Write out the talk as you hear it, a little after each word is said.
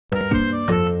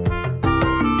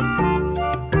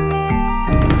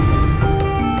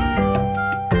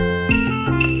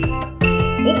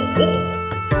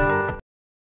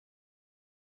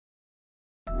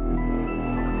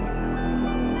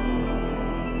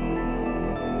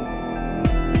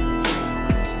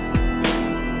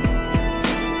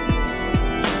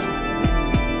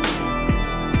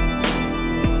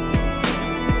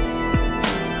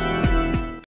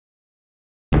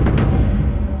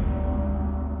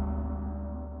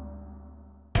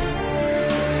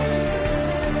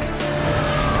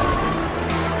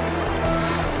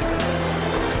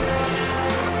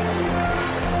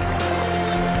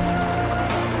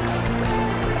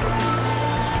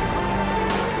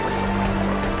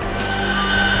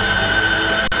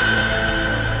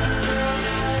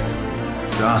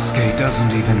Sasuke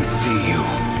doesn't even see you.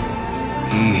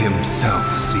 He himself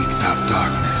seeks out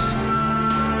darkness.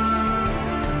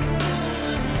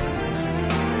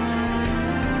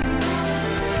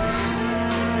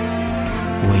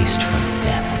 Wasteful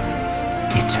death,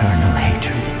 eternal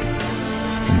hatred,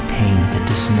 and pain that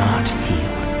does not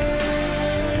heal.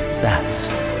 That's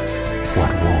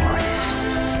what war is.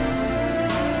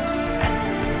 And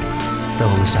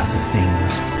those are the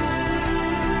things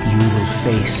you will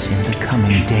face in the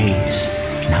coming days,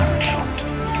 Naruto.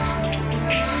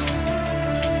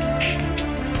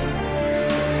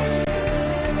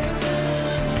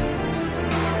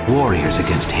 Warriors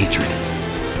against hatred.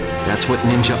 That's what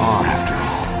ninja are, after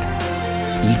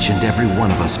all. Each and every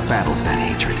one of us battles that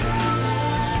hatred.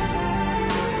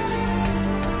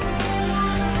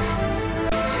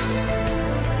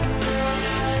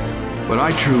 But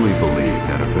I truly believe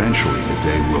that eventually the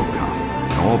day will come,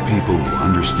 and all people will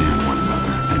understand one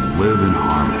another and live in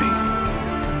harmony.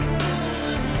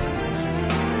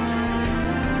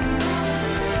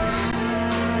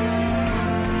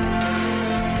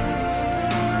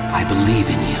 I believe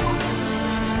in you.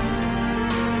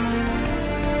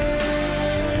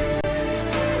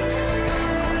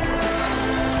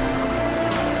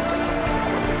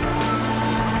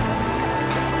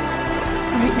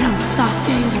 Right now,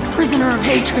 Sasuke is a prisoner of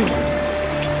hatred.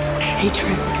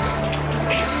 Hatred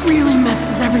really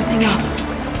messes everything up.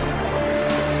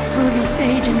 Pervy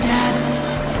Sage and Dad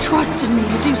trusted me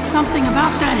to do something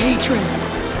about that hatred.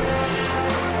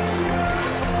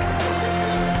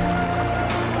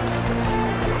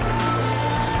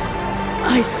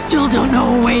 I still don't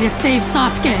know a way to save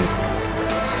Sasuke.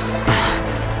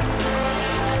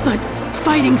 But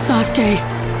fighting Sasuke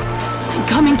and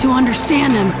coming to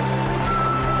understand him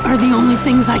are the only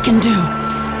things I can do.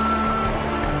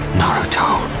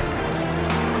 Naruto.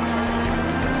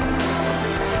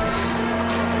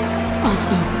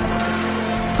 Also,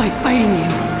 by fighting you,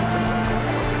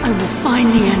 I will find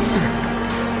the answer.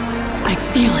 I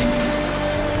feel it.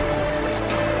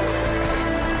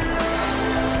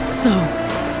 So,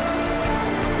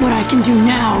 what I can do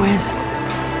now is...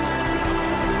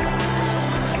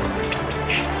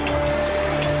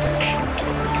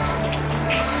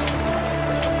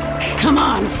 Come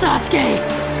on, Sasuke!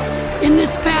 In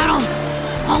this battle,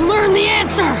 I'll learn the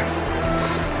answer!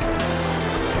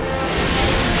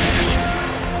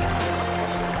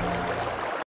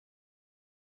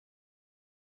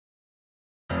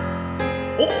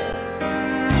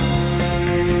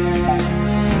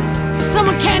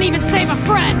 Someone can't even save a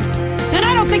friend! Then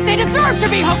I don't think they deserve to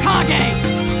be Hokage!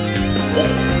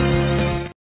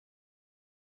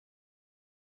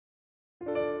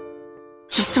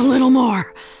 Just a little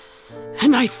more,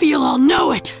 and I feel I'll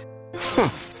know it! Huh.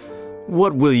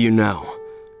 What will you know?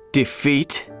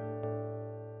 Defeat?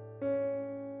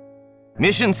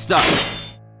 Mission start!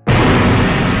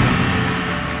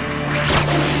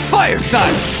 Fire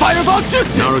time! Fireball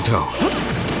jutsu! Naruto,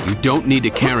 you don't need to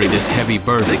carry this heavy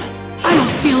burden. I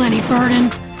don't feel any burden.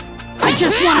 I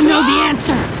just want to know the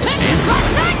answer. Answer?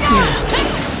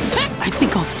 Yeah. I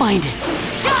think I'll find it.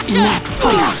 In that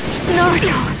fight.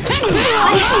 Naruto,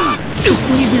 Just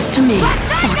leave this to me,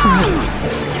 Sakura.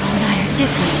 Joe and I are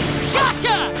different.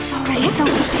 He's already so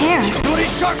prepared.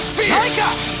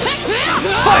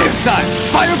 Fire time!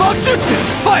 Fireball jutsu!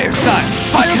 Fire time!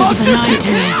 Fireball Because of the Nine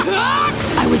Tails,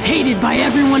 I was hated by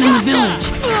everyone in the village.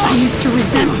 I used to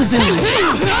resent the village.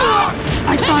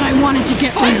 I thought I wanted to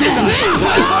get revenge.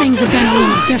 If things had been a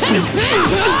little different,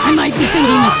 I might be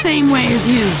thinking the same way as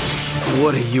you.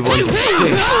 What do you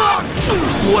understand?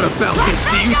 What about this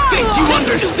do you think you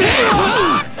understand?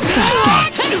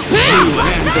 Sasuke. You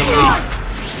and the leaf.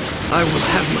 I will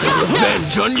have my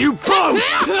revenge on you both!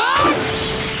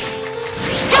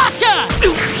 Gotcha!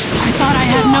 I thought I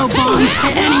had no bonds to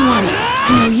anyone.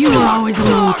 I know you were always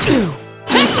alone too.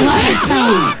 I was glad I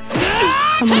found you.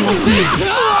 Someone like me.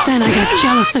 Then I got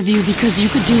jealous of you because you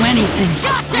could do anything.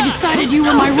 I decided you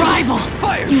were my rival.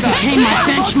 You became my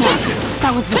benchmark.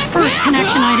 That was the first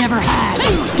connection I'd ever had.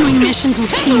 Doing missions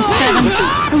with Team 7,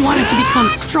 I wanted to become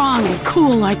strong and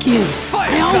cool like you.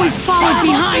 I always followed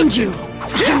behind you.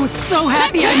 I was so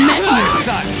happy I met you.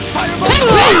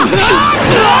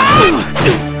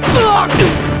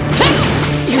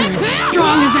 You're as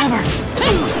strong as ever,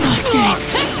 Sasuke.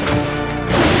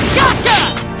 Gotcha!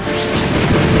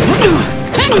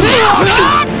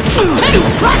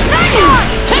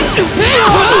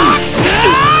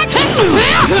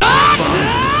 Bond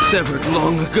was severed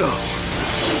long ago.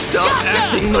 Stop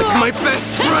acting like my best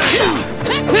friend!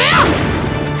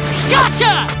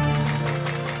 Gotcha!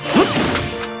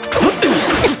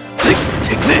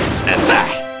 Take this and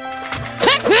that!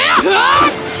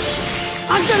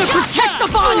 I'm gonna protect the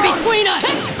bond between us!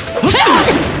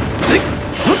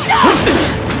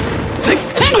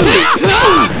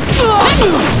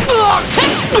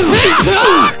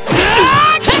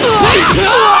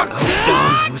 Our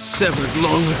bond was severed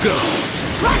long ago.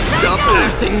 Stop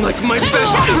acting like my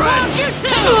best friend!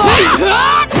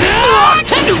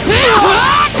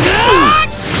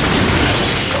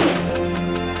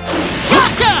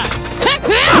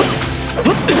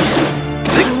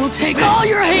 I will take all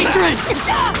your hatred!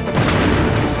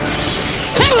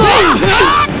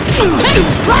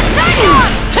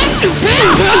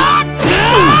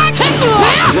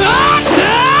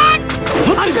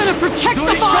 I'm gonna protect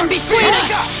the bond between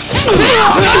us!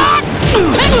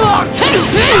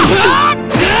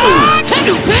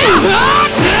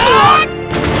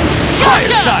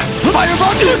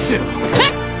 Fireball jutsu!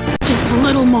 Just a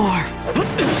little more.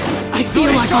 I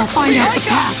feel like I'll find out the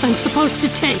path I'm supposed to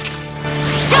take.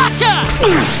 I'm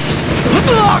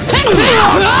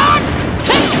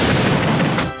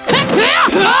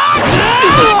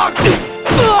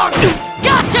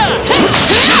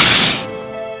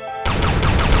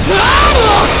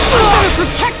gonna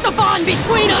protect the bond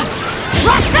between us!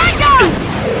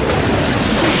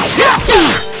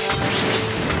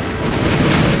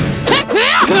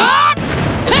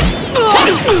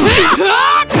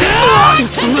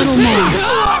 Just a little more.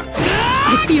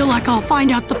 I feel like I'll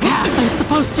find out the path I'm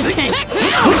supposed to take.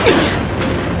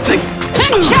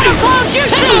 Shadow Clone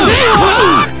Jutsu!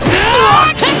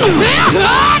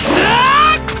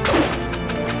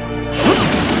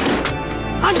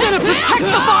 I'm gonna protect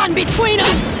the bond between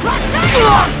us!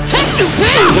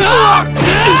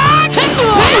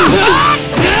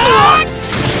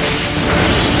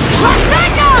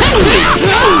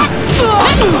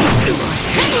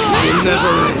 Will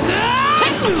never end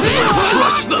until I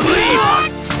crush the leaf!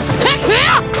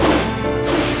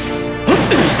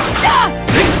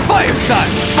 Fire shot!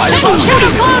 Fireball!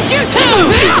 Shadow Clone Jutsu!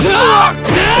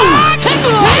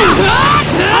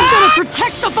 I'm gonna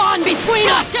protect the bond between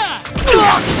us!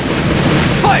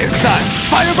 Fire shot!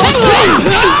 Fireball!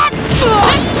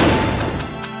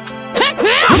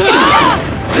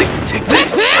 Take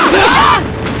this!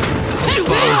 The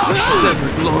bond was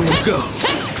severed long ago.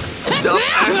 Stop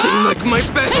acting like my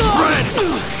best friend!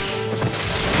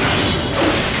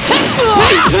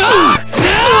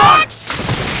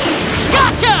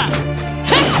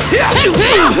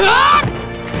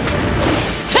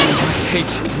 My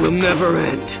hatred will never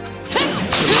end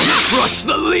until I crush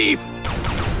the leaf!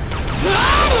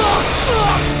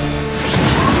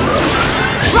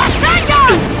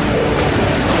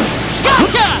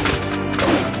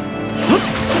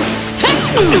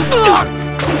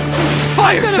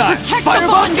 Fire I'm gonna protect the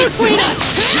bond between us!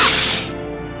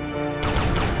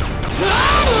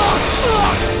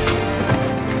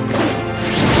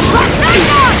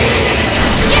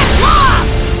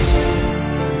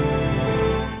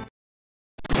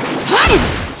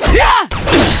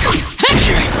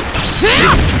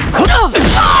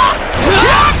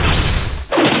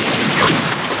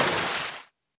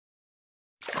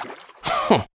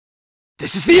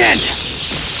 This is the end!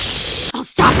 I'll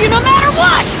stop you no matter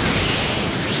what!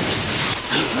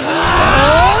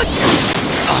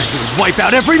 I will wipe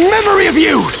out every memory of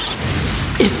you!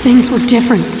 If things were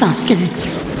different, Sasuke,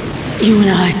 you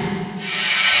and our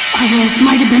roles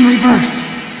might have been reversed.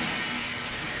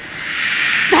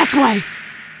 That's why.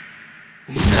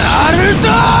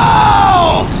 Naruto!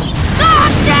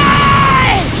 Sasuke!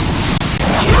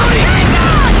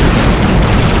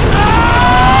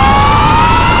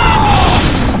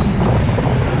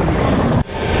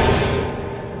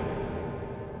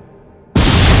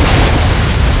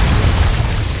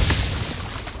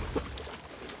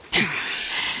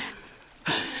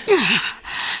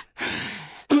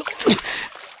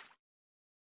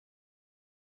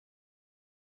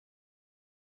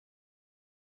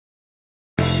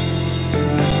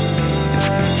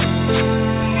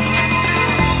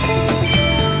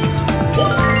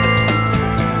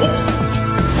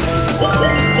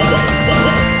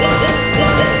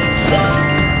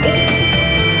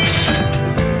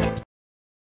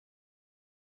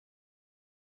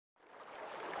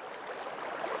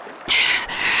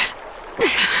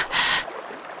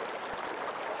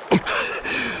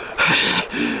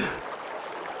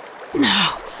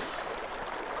 Now,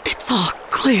 it's all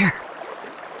clear.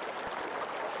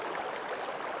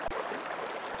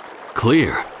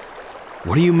 Clear?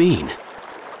 What do you mean?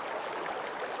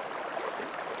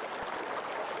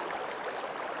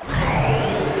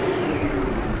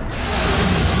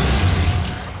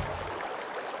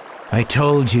 I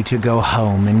told you to go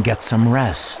home and get some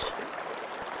rest.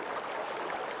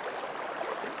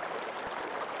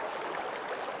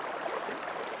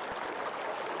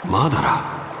 Madara.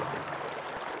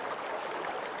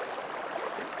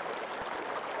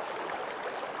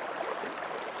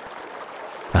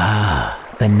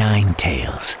 Ah, the Nine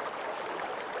Tails.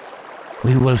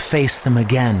 We will face them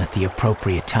again at the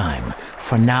appropriate time.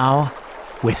 For now,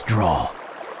 withdraw.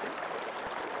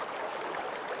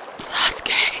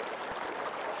 Sasuke.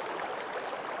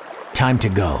 Time to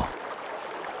go.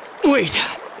 Wait.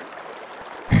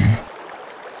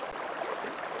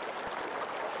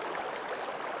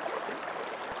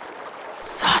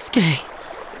 Sasuke.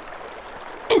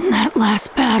 In that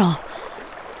last battle,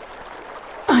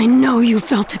 I know you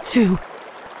felt it too.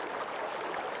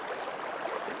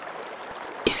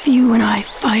 If you and I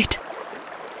fight,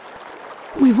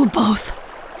 we will both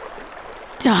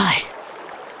die.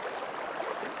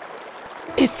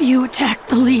 If you attack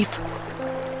the leaf,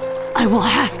 I will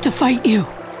have to fight you.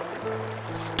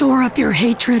 Store up your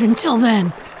hatred until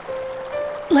then.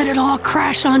 Let it all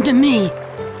crash onto me.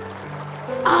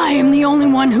 I am the only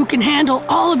one who can handle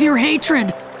all of your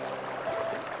hatred.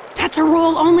 That's a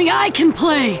role only I can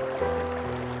play.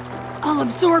 I'll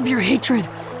absorb your hatred,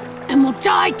 and we'll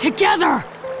die together.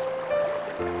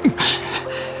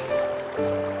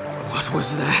 What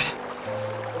was that?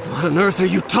 What on earth are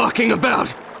you talking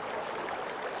about?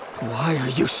 Why are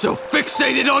you so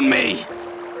fixated on me?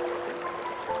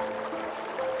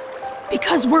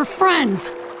 Because we're friends.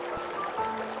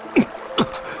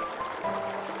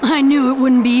 I knew it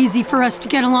wouldn't be easy for us to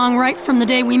get along right from the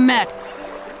day we met.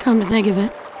 Come to think of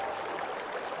it.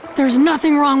 There's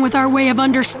nothing wrong with our way of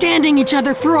understanding each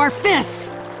other through our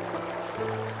fists.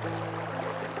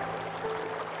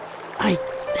 I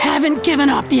haven't given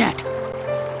up yet.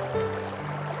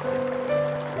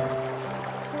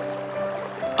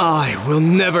 I will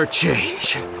never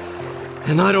change.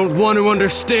 And I don't want to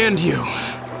understand you.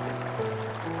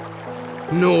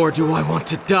 Nor do I want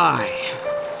to die.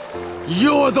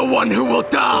 You're the one who will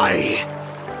die!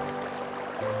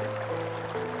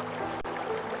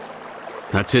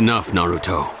 That's enough,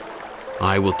 Naruto.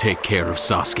 I will take care of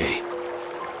Sasuke.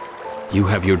 You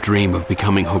have your dream of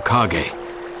becoming Hokage.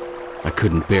 I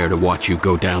couldn't bear to watch you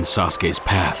go down Sasuke's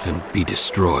path and be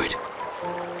destroyed.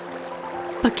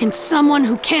 But can someone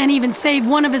who can't even save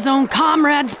one of his own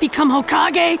comrades become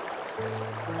Hokage?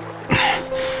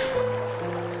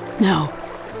 No.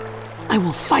 I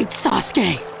will fight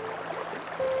Sasuke.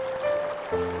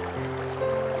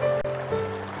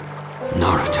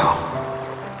 Naruto.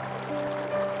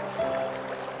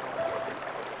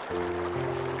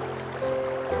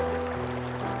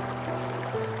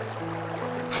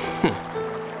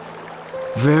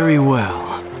 Very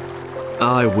well.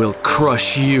 I will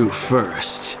crush you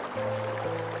first.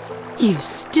 You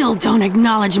still don't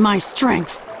acknowledge my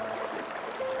strength.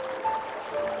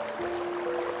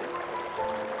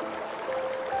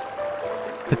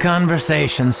 The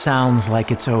conversation sounds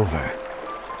like it's over.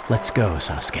 Let's go,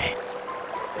 Sasuke.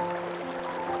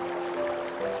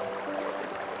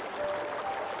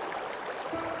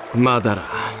 Madara,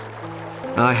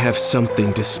 I have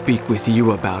something to speak with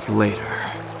you about later.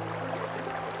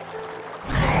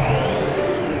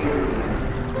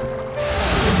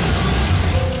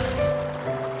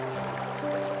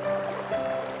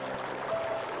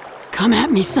 Come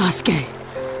at me, Sasuke.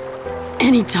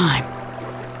 Anytime.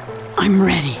 I'm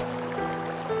ready.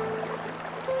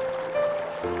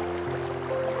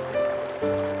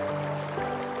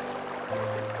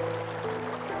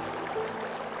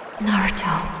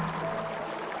 Naruto.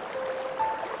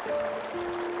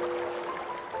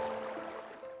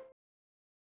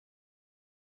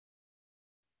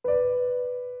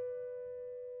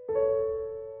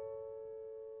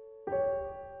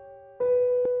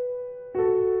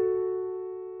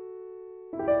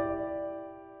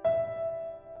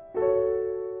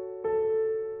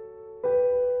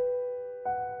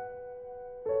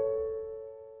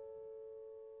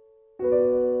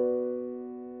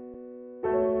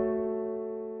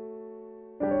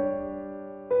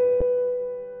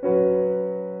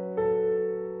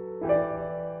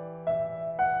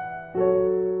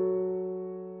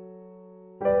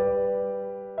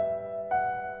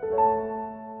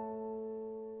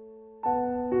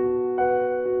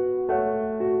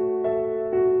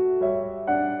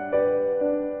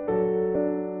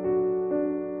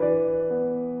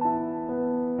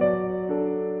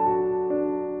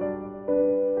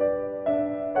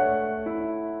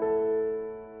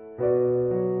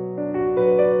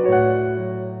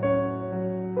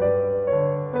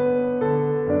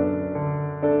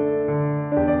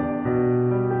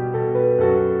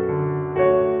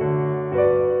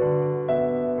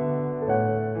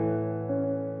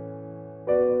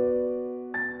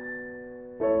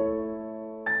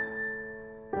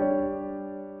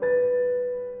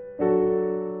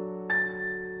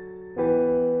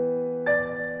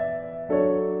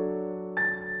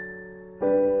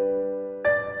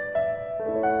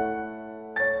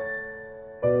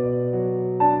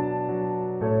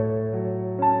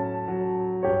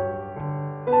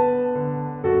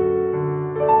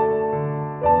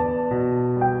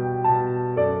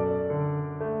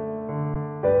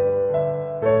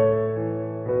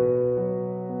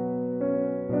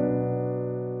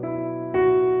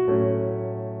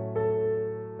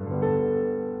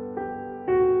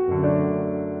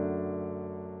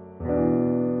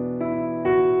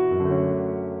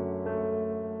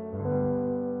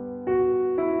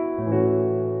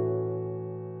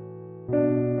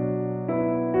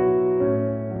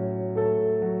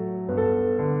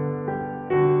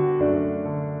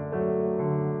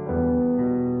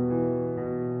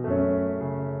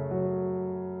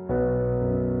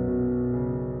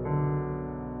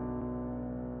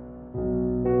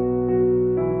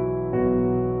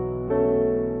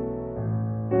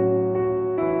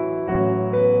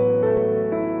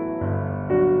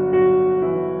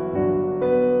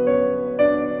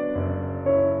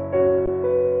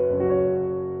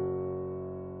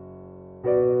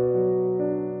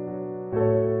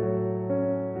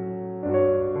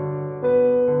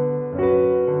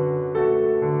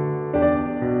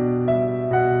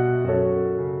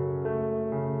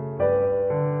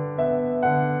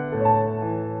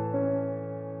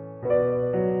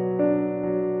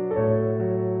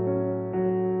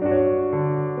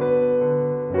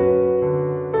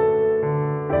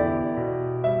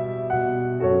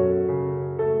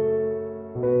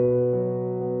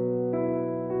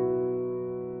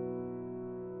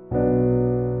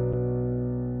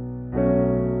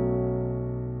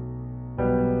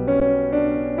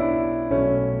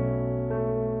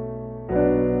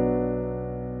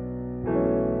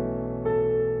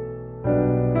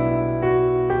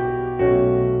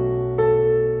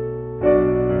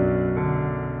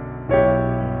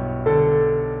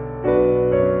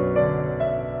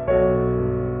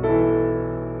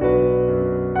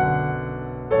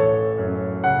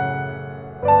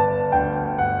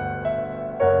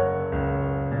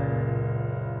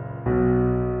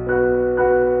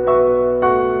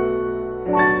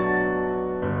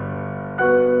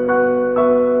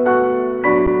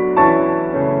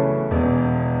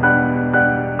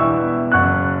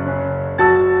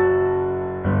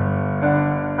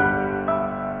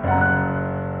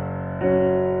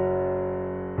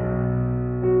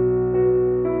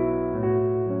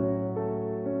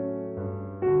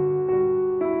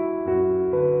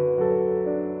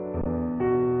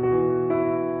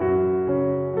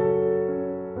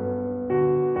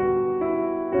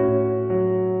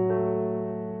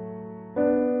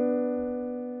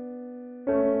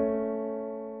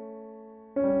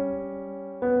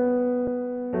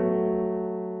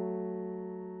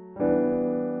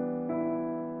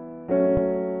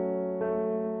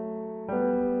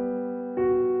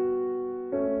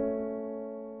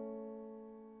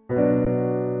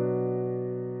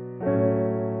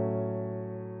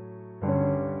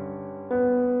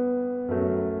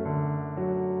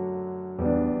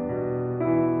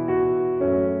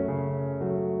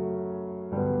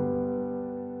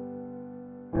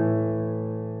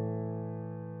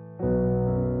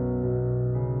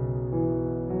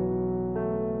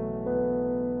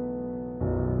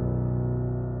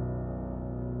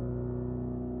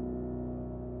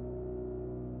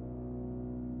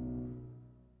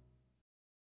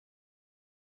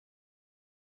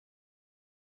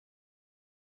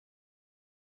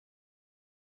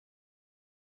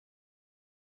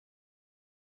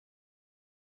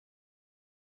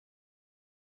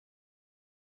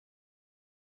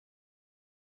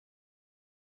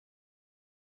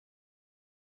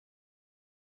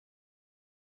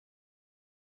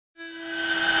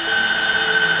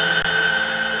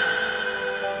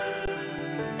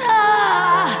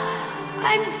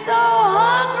 I'm so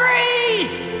hungry!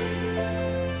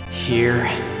 Here.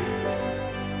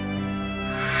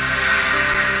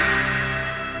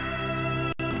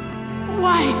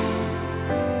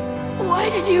 Why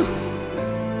did you...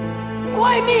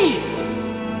 Why me?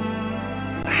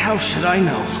 How should I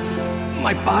know?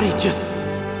 My body just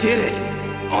did it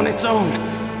on its own.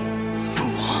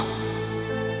 Fool.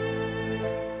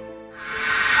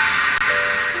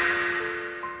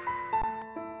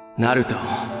 Naruto,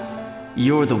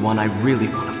 you're the one I really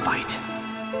want to fight.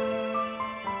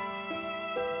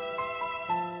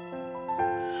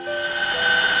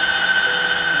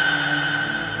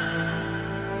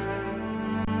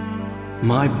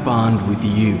 My bond with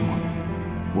you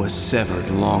was severed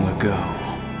long ago.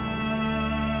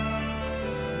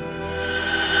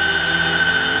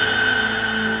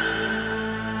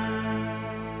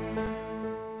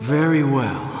 Very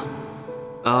well.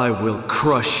 I will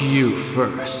crush you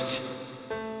first.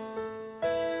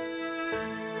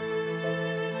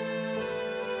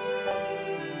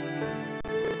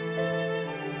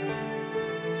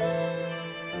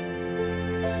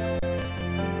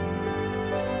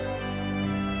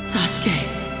 Sasuke...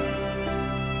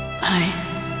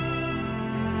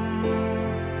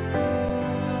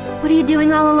 What are you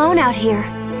doing all alone out here?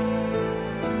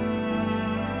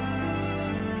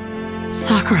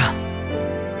 Sakura...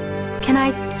 Can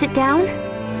I sit down?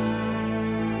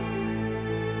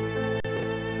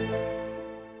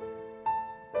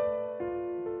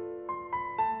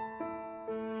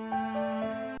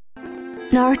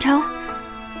 Naruto?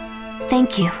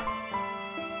 Thank you.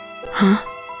 Huh?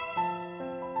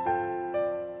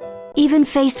 Even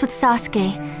faced with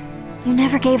Sasuke, you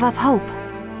never gave up hope.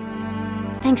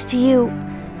 Thanks to you,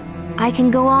 I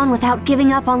can go on without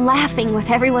giving up on laughing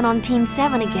with everyone on Team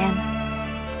 7 again.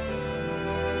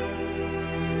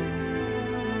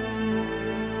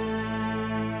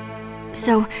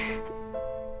 So,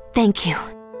 thank you.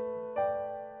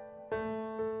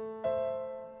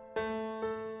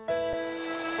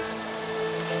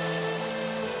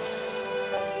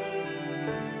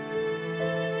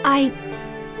 I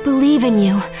believe in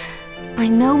you. I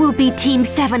know we'll be Team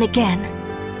 7 again.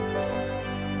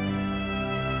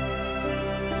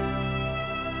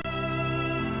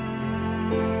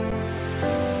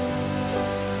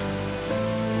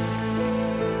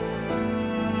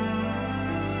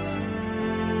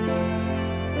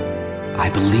 I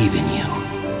believe in you.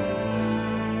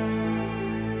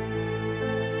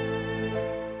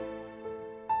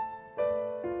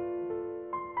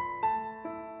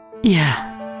 Yeah.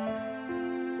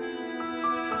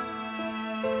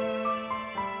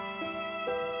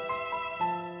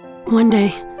 One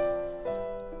day,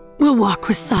 we'll walk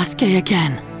with Sasuke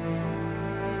again.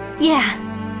 Yeah.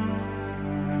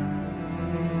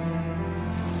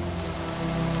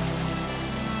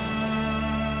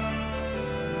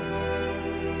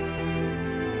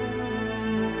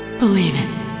 Believe it.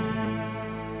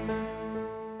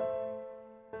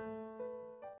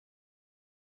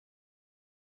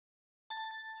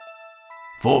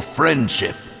 For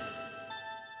friendship.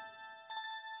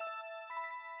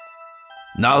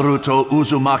 Naruto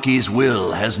Uzumaki's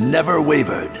will has never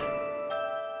wavered.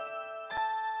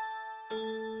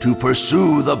 To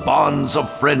pursue the bonds of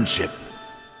friendship.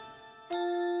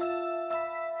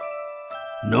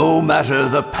 No matter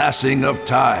the passing of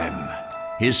time,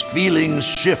 his feelings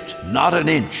shift not an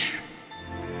inch.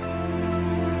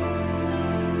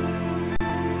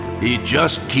 He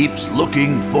just keeps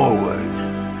looking forward.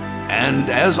 And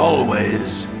as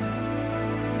always,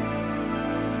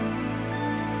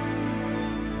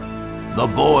 the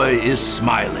boy is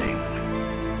smiling.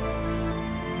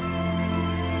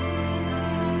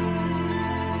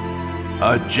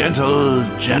 A gentle,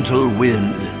 gentle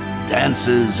wind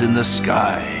dances in the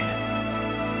sky.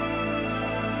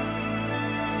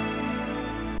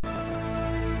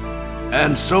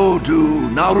 And so do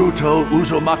Naruto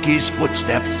Uzumaki's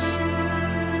footsteps.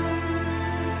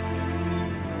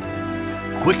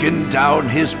 Quicken down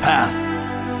his path.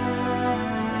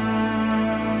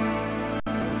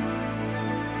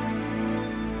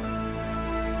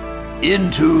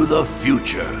 Into the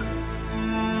future.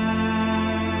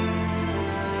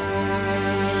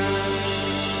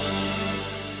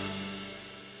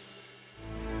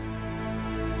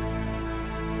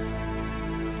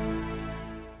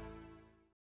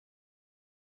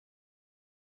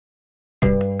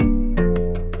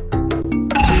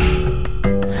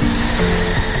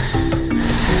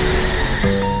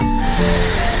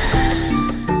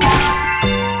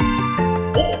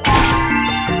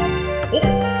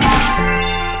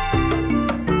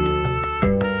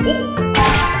 Oh.